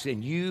Christ,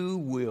 and you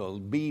will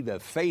be the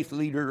faith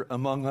leader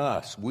among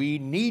us. We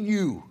need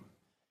you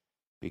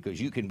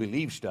because you can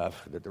believe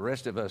stuff that the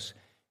rest of us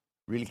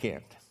really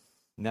can't.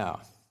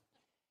 Now,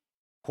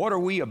 what are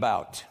we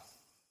about?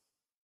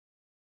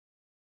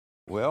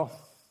 Well,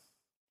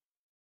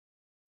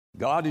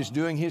 God is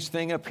doing his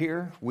thing up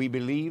here. We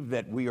believe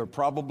that we are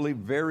probably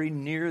very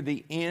near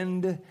the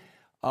end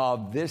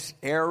of this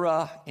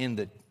era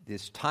in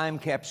this time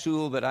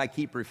capsule that I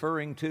keep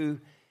referring to.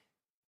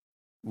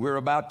 We're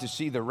about to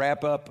see the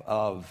wrap-up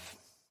of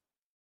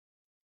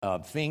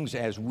things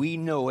as we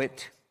know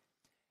it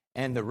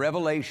and the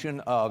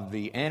revelation of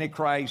the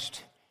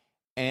Antichrist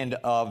and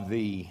of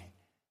the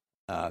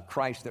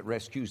Christ that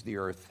rescues the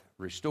earth,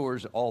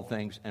 restores all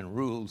things, and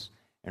rules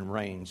and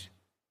reigns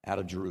out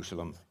of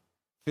Jerusalem,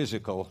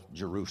 physical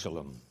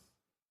Jerusalem.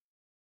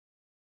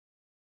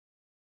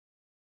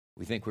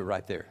 We think we're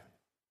right there.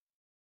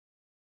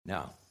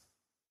 Now,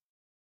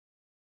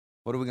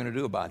 what are we going to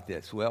do about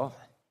this? Well,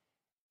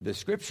 the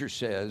Scripture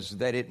says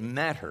that it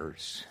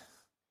matters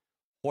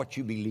what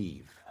you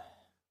believe.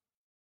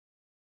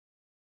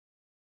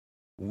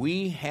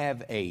 We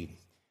have a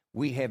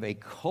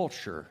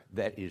culture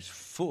that is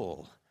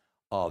full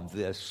of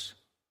this.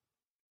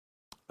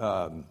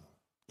 It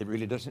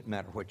really doesn't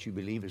matter what you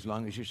believe as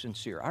long as you're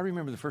sincere. I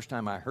remember the first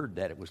time I heard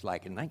that, it was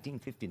like in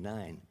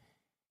 1959.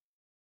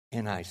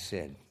 And I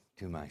said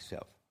to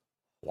myself,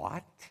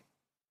 what?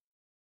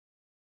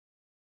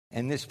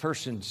 And this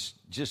person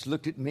just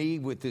looked at me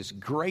with this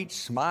great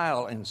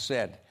smile and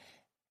said,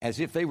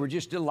 as if they were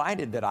just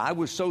delighted that I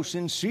was so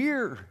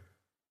sincere.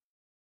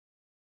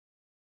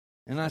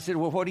 And I said,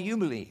 well, what do you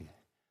believe?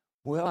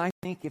 Well, I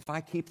think if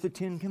I keep the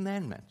 10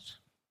 Commandments.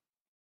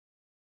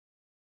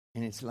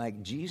 And it's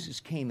like Jesus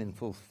came and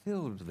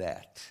fulfilled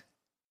that.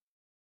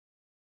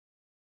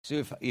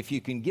 So if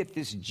you can get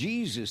this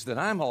Jesus that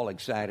I'm all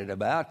excited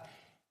about,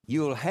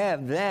 you'll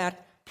have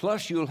that,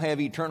 plus you'll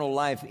have eternal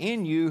life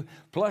in you,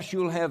 plus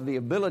you'll have the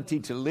ability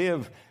to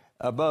live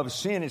above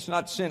sin. It's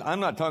not sin. I'm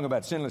not talking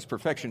about sinless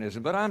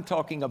perfectionism, but I'm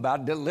talking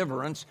about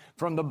deliverance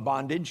from the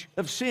bondage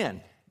of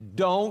sin.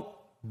 Don't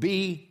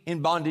be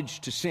in bondage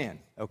to sin,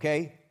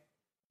 okay?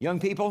 Young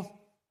people,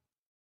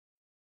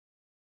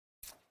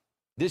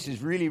 this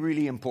is really,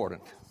 really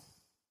important.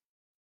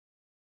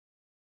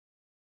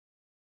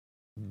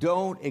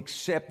 Don't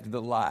accept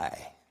the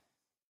lie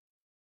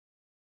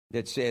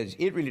that says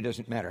it really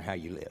doesn't matter how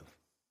you live.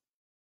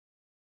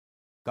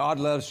 God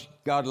loves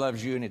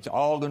you, and it's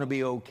all going to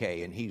be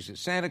okay. And he's a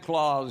Santa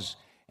Claus,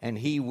 and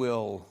he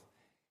will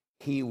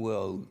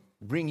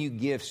bring you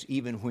gifts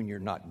even when you're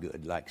not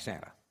good, like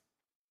Santa.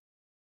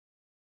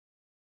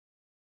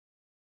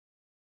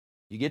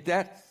 You get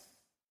that?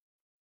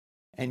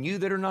 And you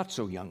that are not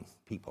so young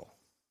people,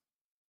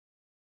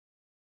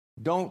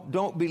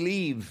 don't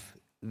believe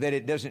that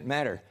it doesn't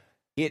matter.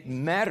 It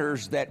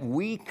matters that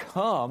we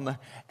come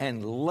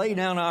and lay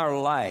down our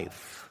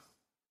life.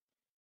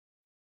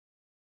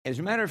 As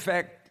a matter of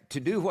fact, to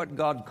do what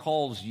God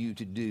calls you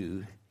to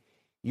do,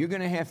 you're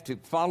going to have to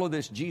follow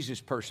this Jesus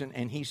person.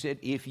 And he said,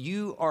 if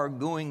you are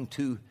going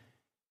to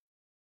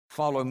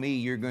follow me,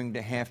 you're going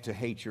to have to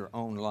hate your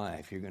own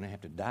life. You're going to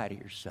have to die to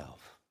yourself.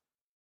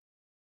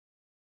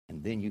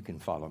 And then you can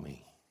follow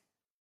me.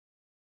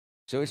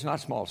 So it's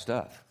not small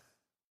stuff.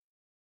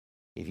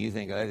 If you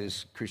think,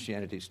 this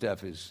Christianity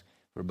stuff is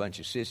for a bunch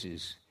of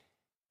sissies,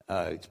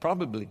 it's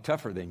probably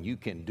tougher than you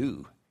can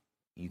do.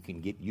 You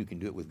can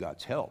do it with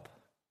God's help.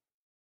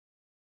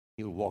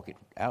 He'll walk it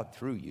out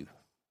through you.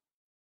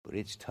 But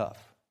it's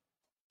tough.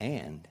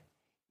 And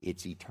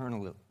It's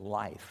eternal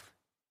life.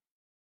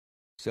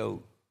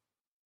 So,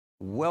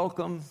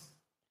 welcome.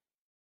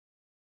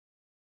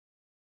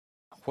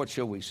 What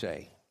shall we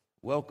say?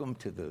 Welcome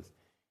to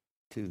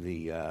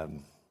the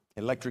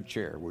electric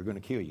chair. We're going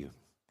to kill you.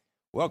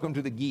 Welcome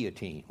to the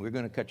guillotine. We're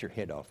going to cut your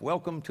head off.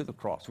 Welcome to the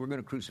cross. We're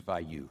going to crucify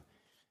you.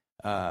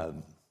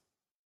 Welcome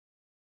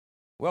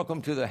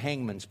to the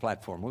hangman's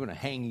platform. We're going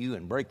to hang you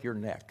and break your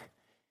neck.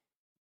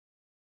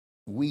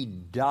 We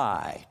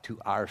die to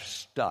our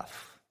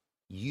stuff.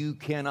 You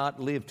cannot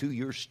live to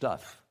your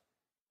stuff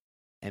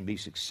and be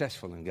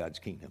successful in God's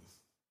kingdom.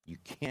 You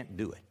can't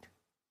do it.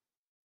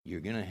 You're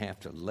going to have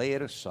to lay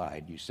it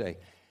aside. You say,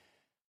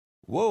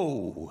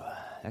 whoa,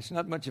 that's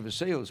not much of a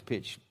sales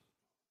pitch.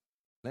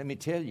 Let me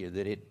tell you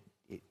that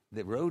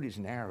the road is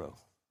narrow.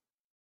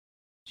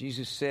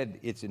 Jesus said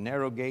it's a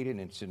narrow gate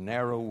and it's a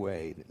narrow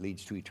way that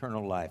leads to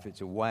eternal life.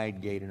 It's a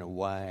wide gate and a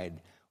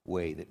wide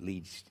way that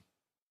leads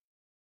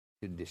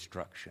to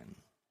destruction.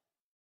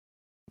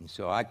 And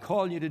so I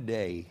call you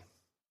today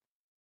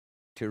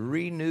to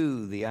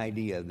renew the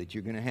idea that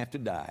you're going to have to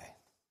die.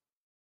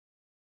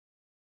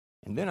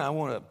 And then I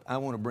want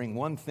to bring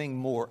one thing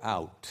more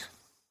out,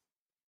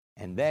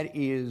 and that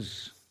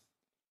is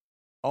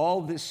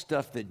all this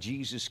stuff that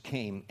Jesus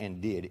came and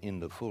did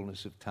in the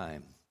fullness of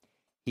time.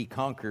 He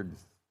conquered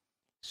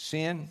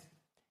sin.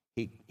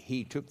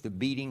 He took the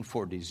beating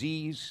for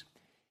disease.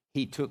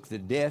 He took the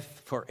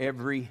death for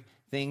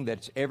everything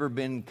that's ever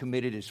been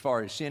committed as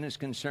far as sin is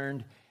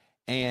concerned.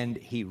 And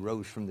he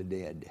rose from the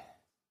dead.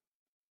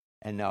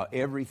 And now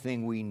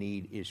everything we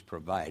need is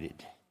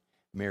provided.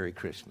 Merry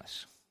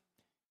Christmas.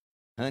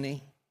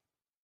 Honey,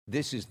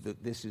 this is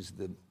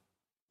the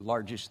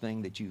largest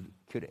thing that you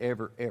could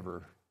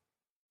ever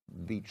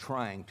be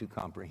trying to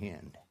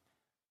comprehend.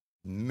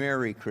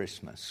 Merry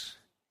Christmas.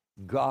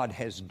 God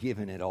has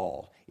given it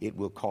all. It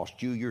will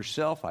cost you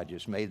yourself. I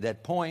just made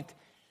that point.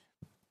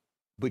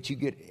 But you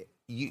get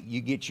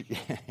you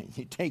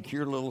take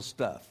your little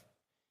stuff.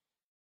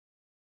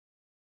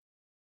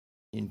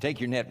 You can take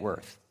your net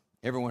worth.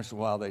 Every once in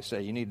a while they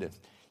say you need to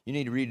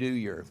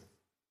redo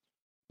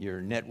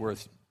your net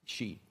worth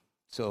sheet.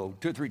 So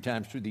 2 or 3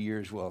 times through the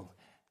years, well,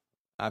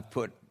 I've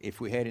put,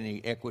 if we had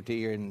any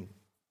equity and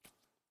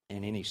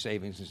any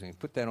savings and things,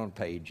 put that on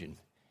page. And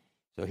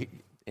so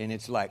and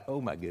it's like, oh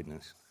my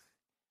goodness,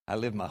 I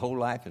lived my whole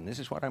life and this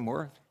is what I'm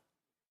worth?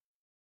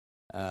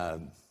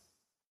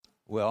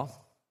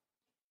 Well,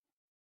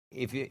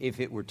 if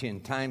it were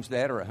 10 times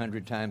that or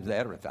 100 times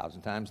that or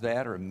 1,000 times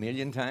that or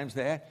 1,000,000 times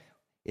that,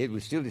 it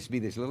would still just be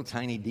this little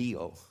tiny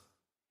deal.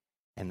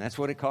 And that's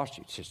what it costs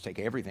you. It's just take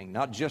everything,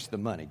 not just the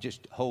money,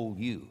 just hold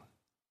you.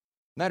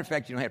 Matter of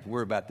fact, you don't have to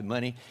worry about the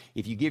money.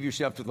 If you give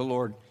yourself to the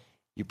Lord,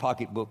 your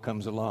pocketbook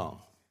comes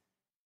along.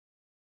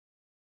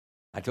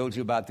 I told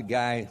you about the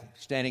guy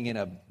standing in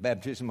a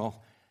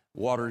baptismal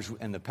waters,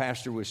 and the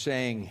pastor was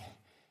saying,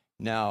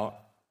 now,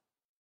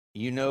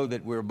 you know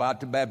that we're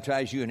about to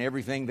baptize you, and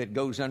everything that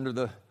goes under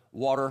the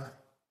water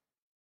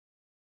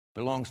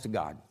belongs to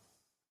God.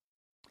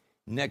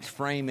 Next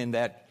frame in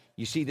that,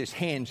 you see this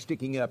hand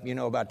sticking up,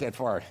 about that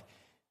far,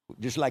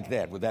 just like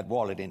that, with that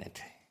wallet in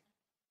it.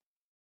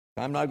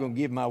 I'm not going to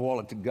give my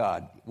wallet to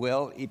God.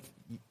 Well,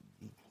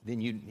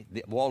 then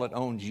the wallet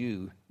owns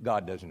you.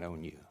 God doesn't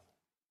own you.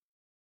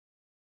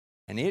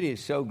 And it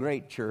is so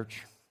great,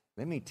 church.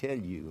 Let me tell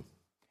you,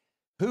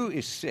 who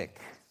is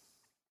sick?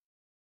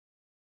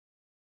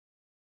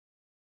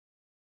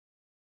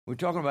 We're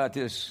talking about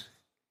this.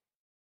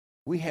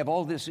 We have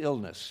all this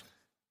illness,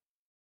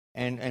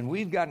 and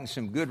we've gotten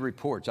some good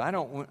reports. I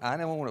don't want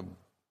to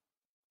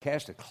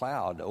cast a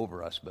cloud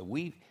over us, but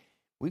we've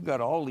got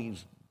all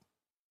these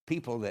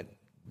people that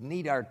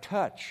need our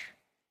touch,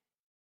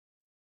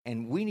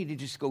 and we need to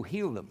just go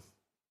heal them.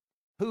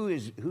 Who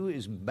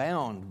is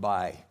bound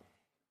by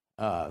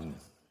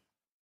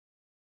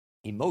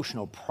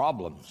emotional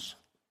problems?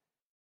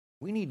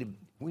 We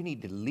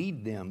need to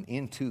lead them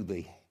into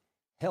the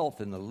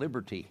health and the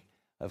liberty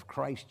of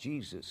Christ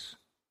Jesus.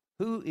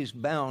 Who is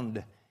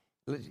bound?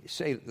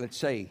 Let's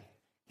say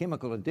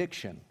chemical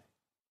addiction.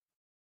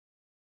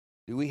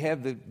 Do we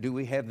have the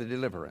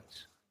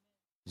deliverance?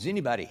 Does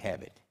anybody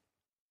have it?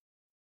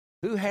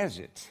 Who has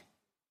it?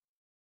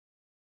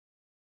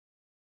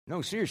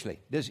 No, seriously.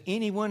 Does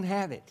anyone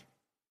have it?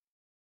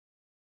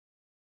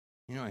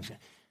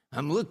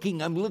 I'm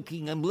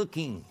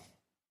looking.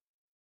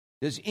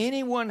 Does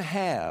anyone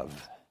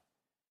have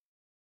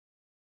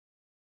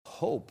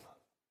hope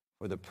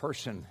for the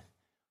person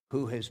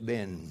who has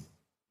been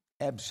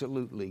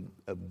absolutely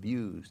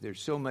abused?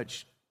 There's so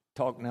much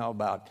talk now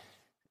about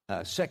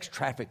sex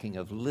trafficking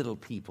of little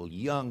people,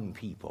 young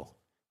people,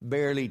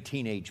 barely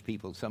teenage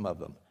people, some of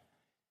them.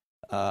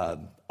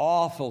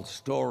 Awful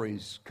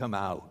stories come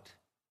out.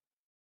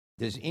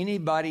 Does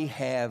anybody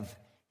have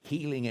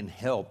healing and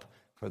help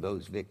for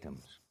those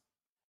victims?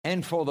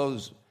 And for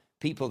those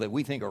people that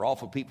we think are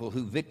awful people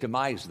who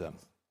victimize them?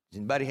 Does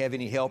anybody have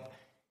any help?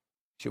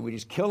 Should we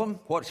just kill them?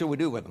 What should we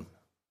do with them?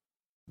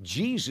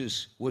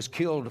 Jesus was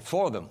killed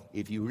for them,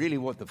 if you really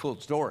want the full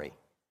story.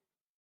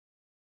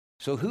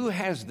 So who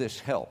has this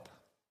help?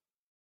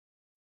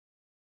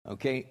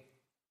 Okay,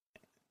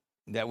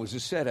 that was a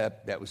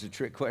setup. That was a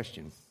trick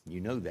question.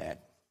 You know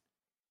that.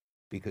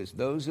 Because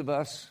those of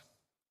us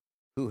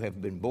who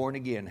have been born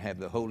again have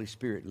the Holy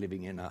Spirit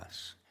living in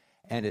us.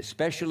 And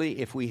especially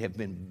if we have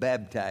been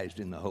baptized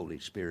in the Holy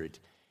Spirit,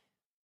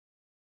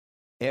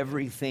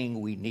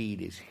 everything we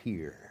need is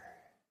here.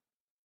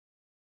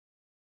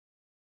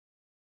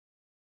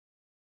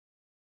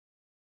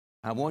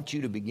 I want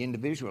you to begin to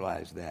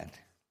visualize that.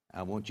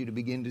 I want you to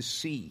begin to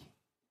see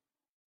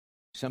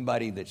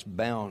somebody that's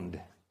bound.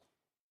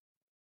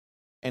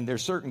 And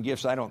there's certain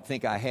gifts I don't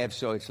think I have,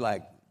 so it's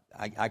like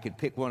I could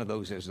pick one of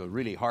those as a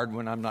really hard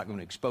one. I'm not going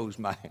to expose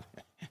my,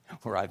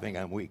 where I think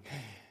I'm weak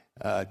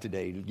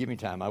today. Give me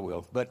time, I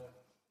will. But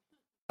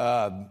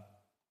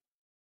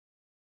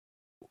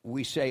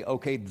we say,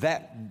 okay,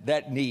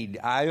 that need,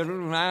 I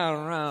don't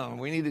know,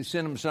 we need to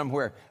send them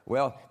somewhere.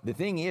 Well, the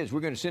thing is,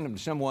 we're going to send them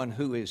to someone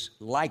who is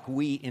like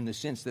we in the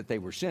sense that they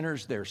were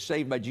sinners, they're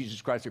saved by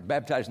Jesus Christ, they're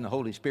baptized in the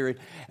Holy Spirit,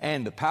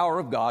 and the power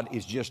of God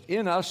is just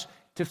in us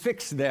to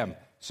fix them.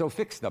 So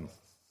fix them.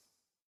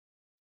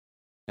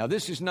 Now,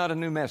 this is not a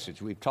new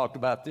message. We've talked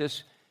about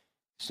this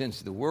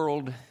since the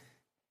world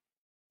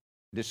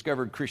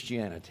discovered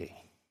Christianity.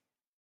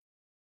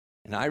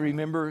 And I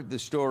remember the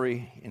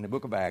story in the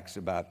book of Acts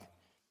about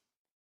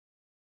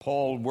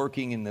Paul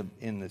working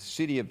in the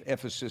city of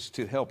Ephesus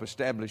to help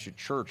establish a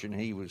church, and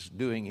he was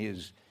doing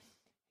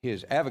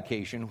his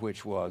avocation,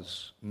 which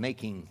was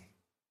making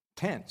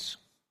tents.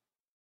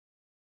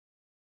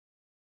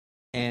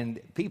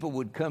 And people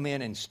would come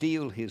in and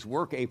steal his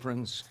work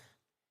aprons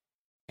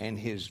and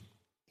his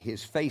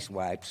face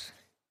wipes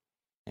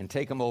and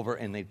take them over,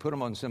 and they'd put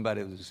them on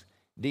somebody who was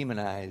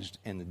demonized,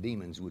 and the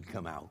demons would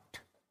come out.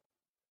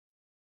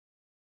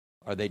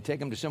 Or they'd take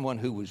them to someone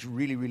who was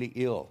really, really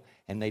ill,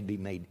 and they'd be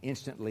made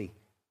instantly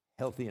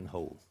healthy and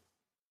whole.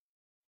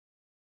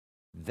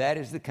 That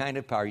is the kind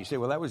of power. You say,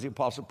 well, that was the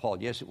Apostle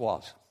Paul. Yes, it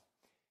was.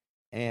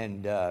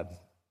 And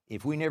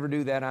if we never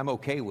do that, I'm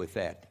okay with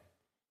that.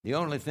 The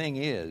only thing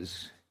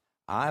is,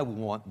 I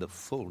want the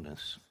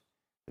fullness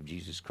of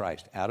Jesus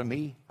Christ out of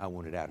me. I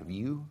want it out of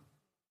you.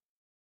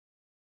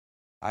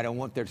 I don't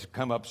want there to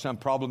come up some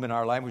problem in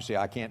our life. We say,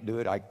 I can't do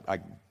it.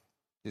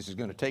 This is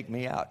going to take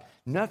me out.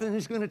 Nothing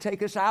is going to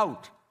take us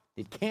out.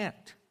 It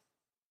can't.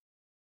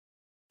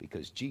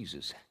 Because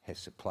Jesus has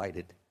supplied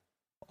it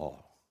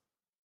all.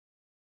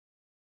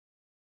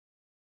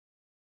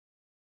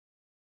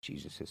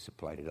 Jesus has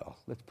supplied it all.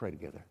 Let's pray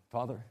together.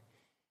 Father,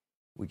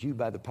 would you,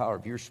 by the power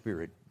of your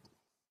Spirit,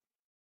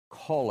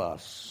 call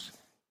us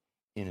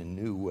in a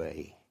new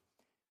way?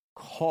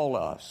 Call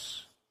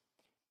us.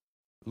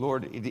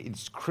 Lord,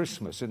 it's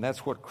Christmas, and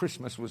that's what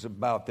Christmas was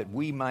about, that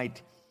we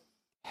might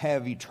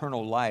have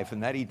eternal life,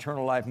 and that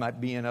eternal life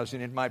might be in us,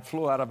 and it might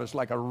flow out of us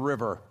like a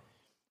river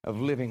of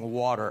living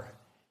water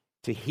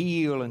to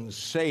heal and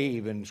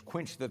save and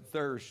quench the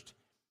thirst